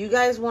 If you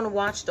guys want to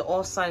watch the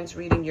all signs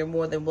reading, you're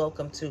more than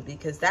welcome to,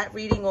 because that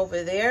reading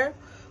over there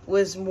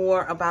was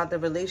more about the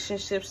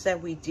relationships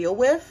that we deal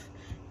with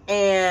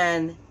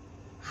and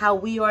how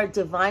we are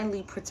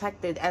divinely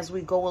protected as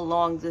we go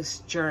along this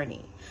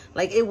journey.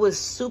 Like, it was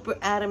super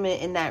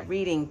adamant in that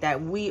reading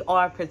that we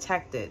are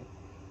protected,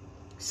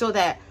 so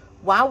that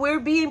while we're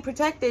being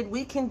protected,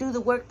 we can do the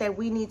work that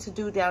we need to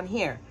do down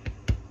here.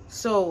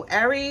 So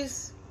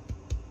Aries,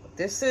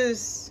 this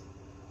is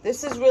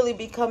really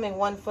becoming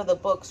one for the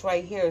books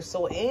right here.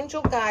 So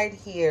angel guide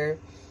here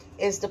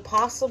is the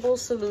possible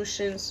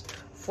solutions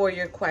for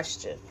your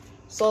question.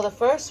 So the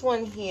first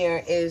one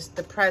here is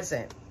the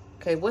present.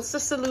 Okay, what's the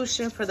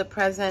solution for the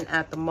present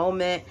at the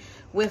moment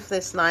with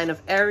this Nine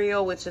of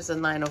Ariel, which is a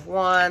Nine of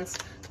Wands,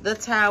 the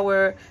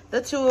Tower,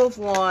 the Two of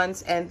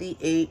Wands, and the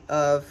Eight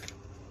of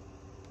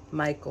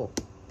Michael.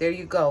 There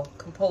you go.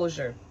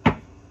 Composure.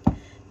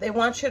 They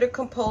want you to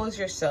compose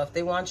yourself.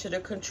 They want you to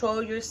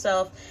control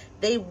yourself.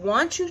 They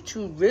want you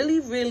to really,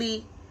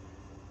 really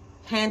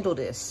handle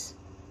this.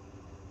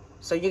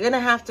 So you're going to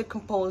have to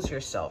compose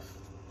yourself.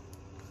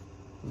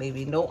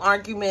 Maybe no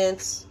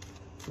arguments.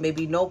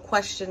 Maybe no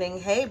questioning.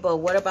 Hey, but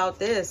what about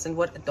this? And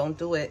what? Don't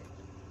do it.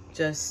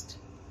 Just,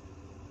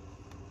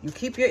 you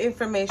keep your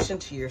information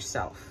to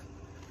yourself.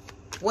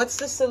 What's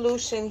the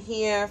solution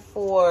here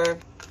for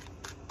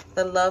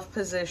the love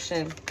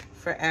position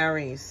for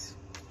Aries?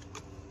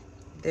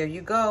 There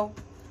you go.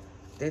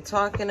 They're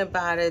talking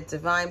about it.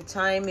 Divine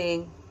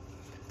timing.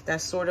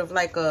 That's sort of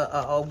like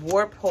a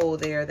warp hole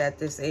there that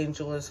this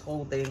angel is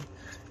holding.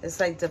 It's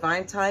like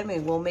divine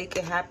timing. We'll make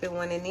it happen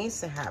when it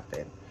needs to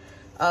happen.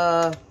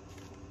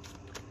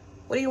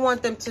 What do you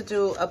want them to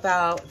do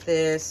about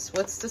this?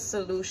 What's the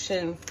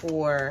solution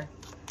for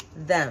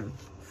them,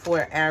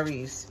 for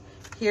Aries?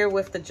 Here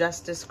with the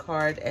Justice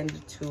card and the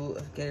Two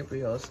of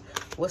Gabriels.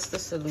 What's the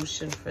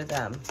solution for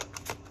them?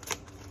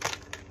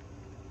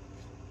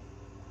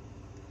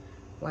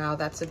 Wow,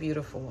 that's a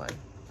beautiful one.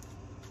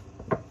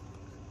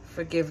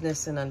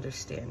 Forgiveness and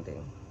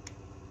understanding.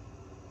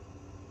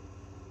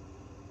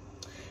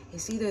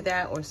 It's either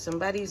that or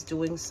somebody's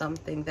doing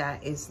something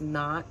that is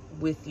not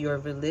with your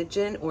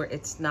religion, or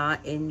it's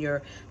not in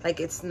your, like,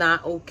 it's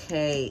not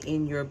okay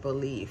in your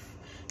belief.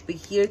 But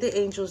here the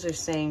angels are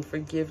saying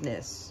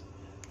forgiveness,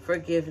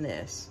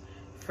 forgiveness,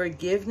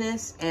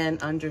 forgiveness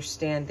and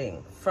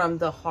understanding from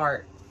the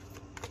heart.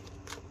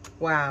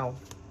 Wow.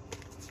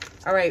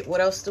 All right,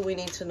 what else do we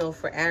need to know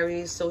for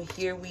Aries? So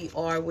here we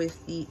are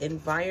with the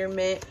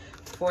environment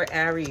for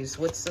Aries.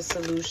 What's the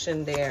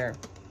solution there?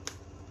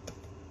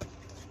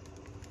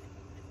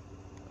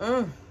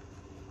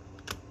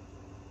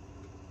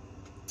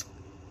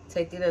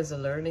 Take it as a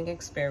learning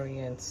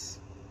experience.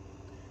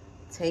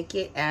 Take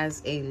it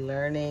as a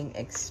learning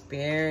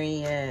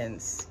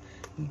experience.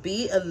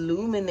 Be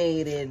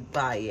illuminated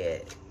by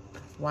it.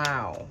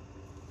 Wow.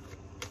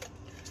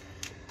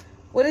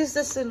 What is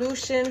the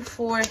solution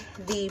for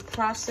the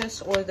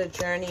process or the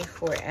journey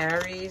for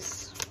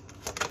Aries?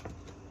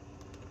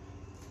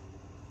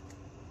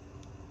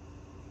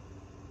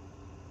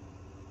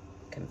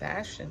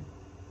 Compassion.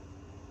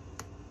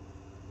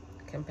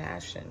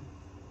 Compassion.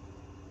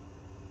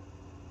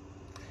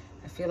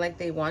 I feel like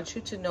they want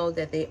you to know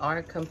that they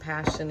are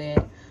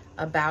compassionate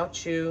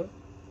about you.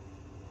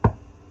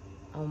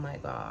 Oh my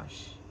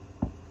gosh.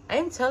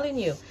 I'm telling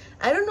you,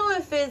 I don't know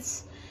if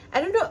it's,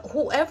 I don't know,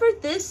 whoever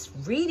this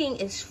reading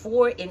is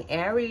for in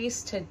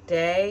Aries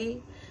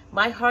today,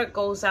 my heart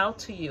goes out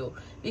to you,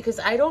 because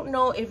I don't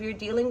know if you're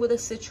dealing with a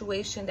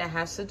situation that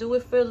has to do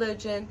with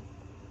religion,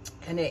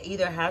 and it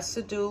either has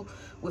to do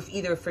with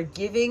either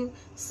forgiving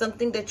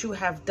something that you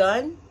have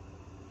done,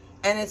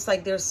 and it's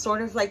like there's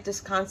sort of like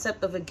this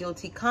concept of a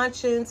guilty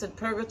conscience and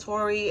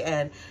purgatory,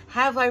 and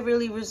have I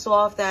really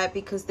resolved that?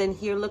 Because then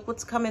here, look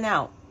what's coming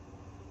out.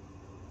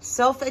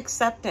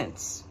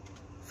 Self-acceptance.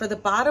 For the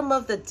bottom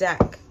of the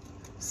deck,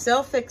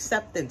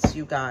 self-acceptance,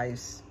 you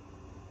guys.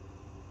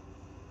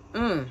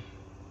 All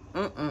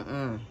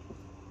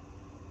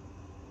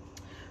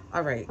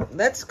right,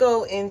 let's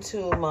go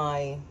into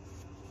my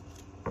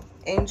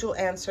angel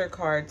answer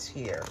cards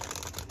here.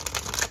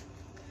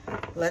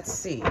 Let's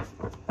see.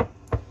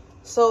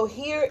 So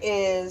here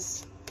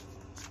is,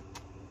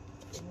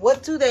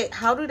 what do they,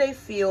 how do they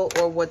feel,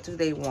 or what do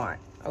they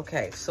want?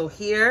 Okay, so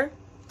here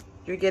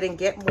you're getting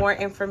get more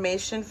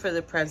information for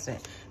the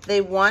present.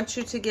 They want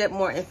you to get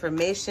more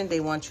information. They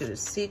want you to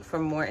seek for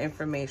more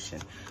information.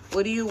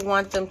 What do you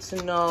want them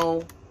to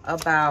know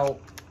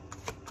about?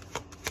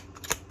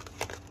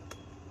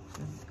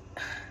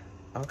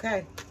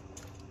 Okay.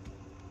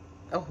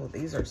 Oh,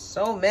 these are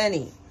so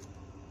many.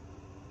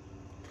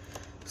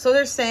 So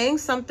they're saying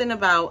something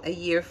about a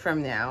year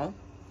from now.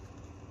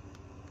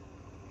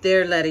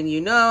 They're letting you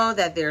know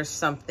that there's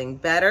something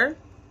better.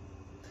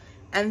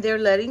 And they're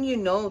letting you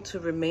know to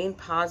remain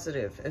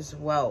positive as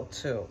well,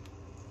 too.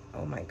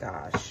 Oh my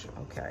gosh.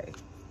 Okay.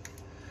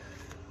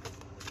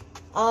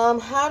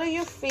 How do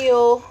you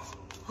feel?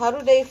 How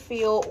do they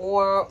feel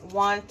or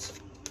want?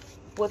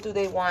 What do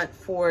they want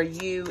for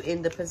you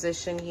in the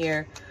position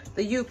here?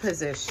 The you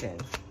position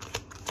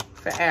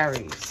for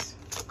Aries.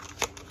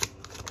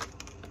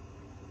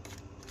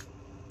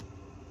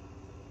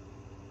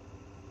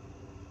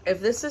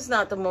 If this is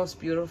not the most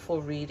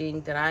beautiful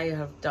reading that I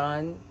have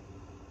done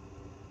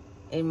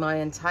in my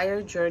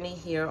entire journey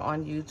here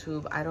on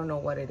YouTube, I don't know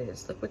what it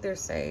is. Look what they're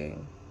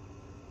saying.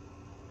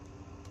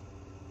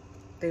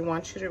 They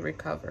want you to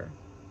recover.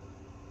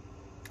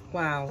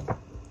 Wow.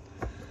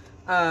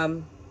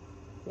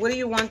 What do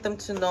you want them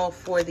to know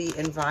for the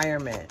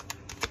environment?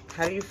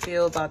 How do you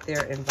feel about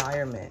their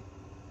environment?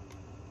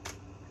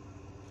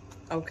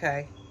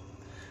 Okay.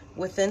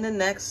 Within the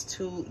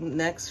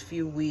next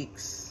few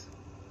weeks.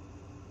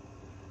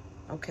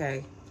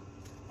 Okay.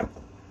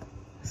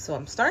 So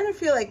I'm starting to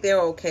feel like they're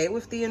okay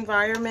with the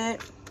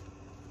environment,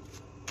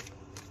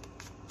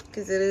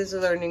 because it is a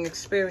learning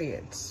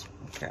experience.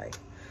 Okay.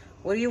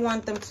 What do you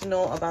want them to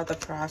know about the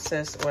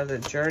process or the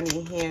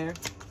journey here?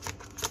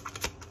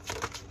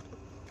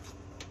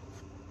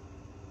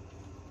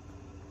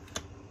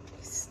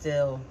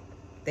 Still,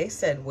 they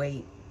said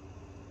wait.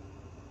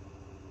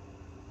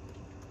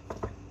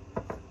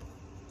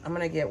 I'm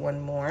going to get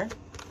one more.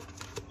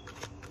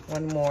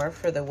 One more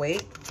for the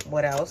wait.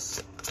 What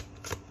else?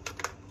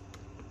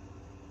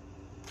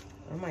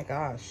 Oh my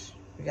gosh,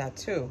 we got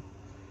two.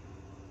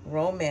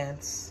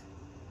 Romance.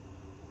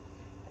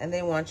 And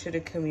they want you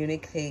to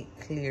communicate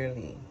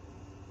clearly.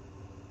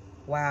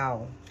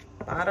 Wow.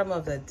 Bottom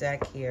of the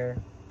deck here.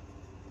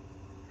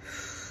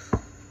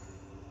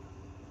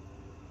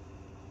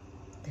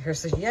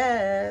 There's a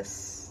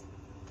yes.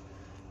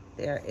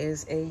 There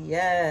is a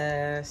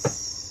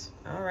yes.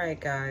 All right,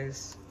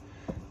 guys.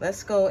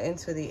 Let's go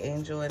into the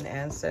angel and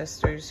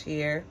ancestors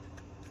here.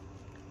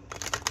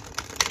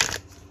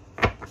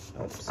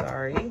 Oh,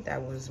 sorry,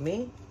 that was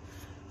me.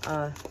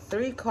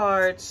 3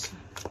 cards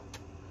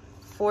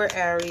for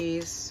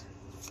Aries.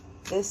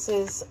 This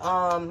is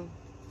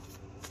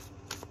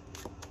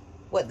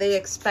what they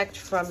expect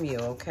from you,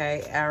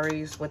 okay?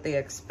 Aries, what they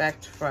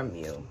expect from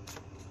you.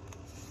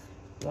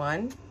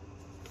 1.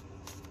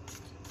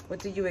 What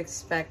do you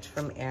expect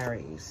from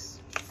Aries?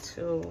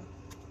 2.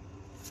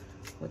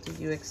 What do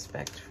you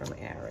expect from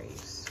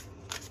Aries?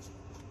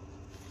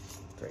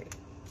 3.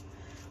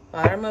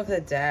 Bottom of the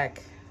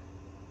deck.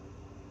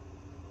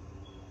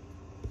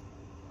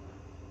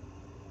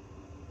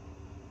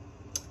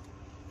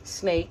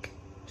 Snake,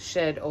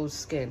 shed old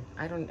skin.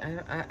 I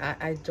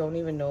don't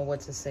even know what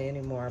to say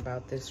anymore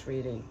about this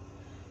reading.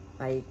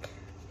 Like,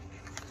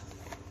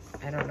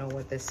 I don't know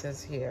what this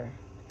says here.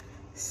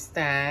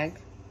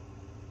 Stag,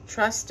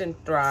 trust and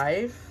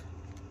thrive.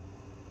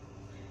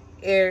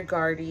 Air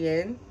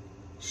guardian,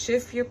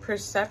 shift your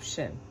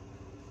perception.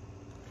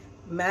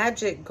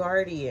 Magic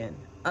guardian,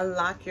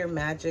 unlock your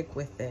magic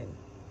within.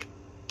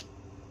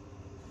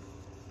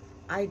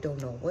 I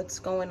don't know what's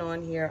going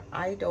on here.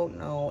 I don't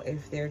know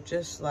if they're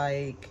just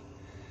like,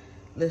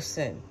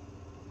 listen,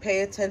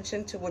 Pay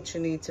attention to what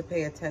you need to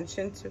pay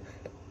attention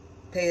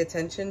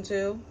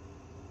to.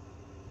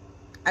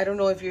 I don't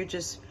know if you're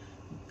just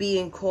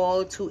being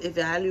called to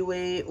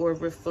evaluate or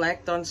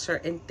reflect on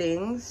certain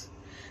things,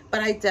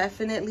 but I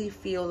definitely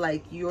feel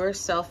like your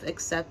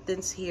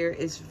self-acceptance here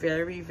is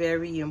very,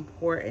 very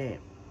important.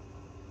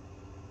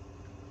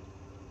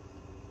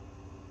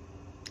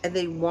 And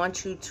they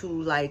want you to,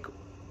 like,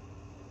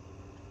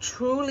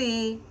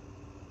 truly,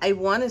 I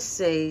want to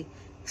say,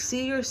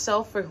 see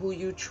yourself for who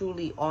you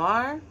truly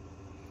are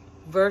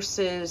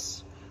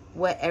versus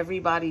what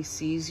everybody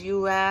sees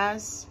you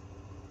as.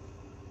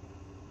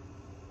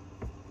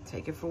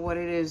 Take it for what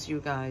it is,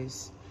 you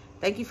guys.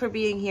 Thank you for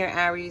being here,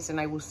 Aries, and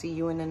I will see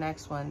you in the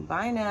next one.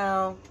 Bye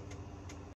now.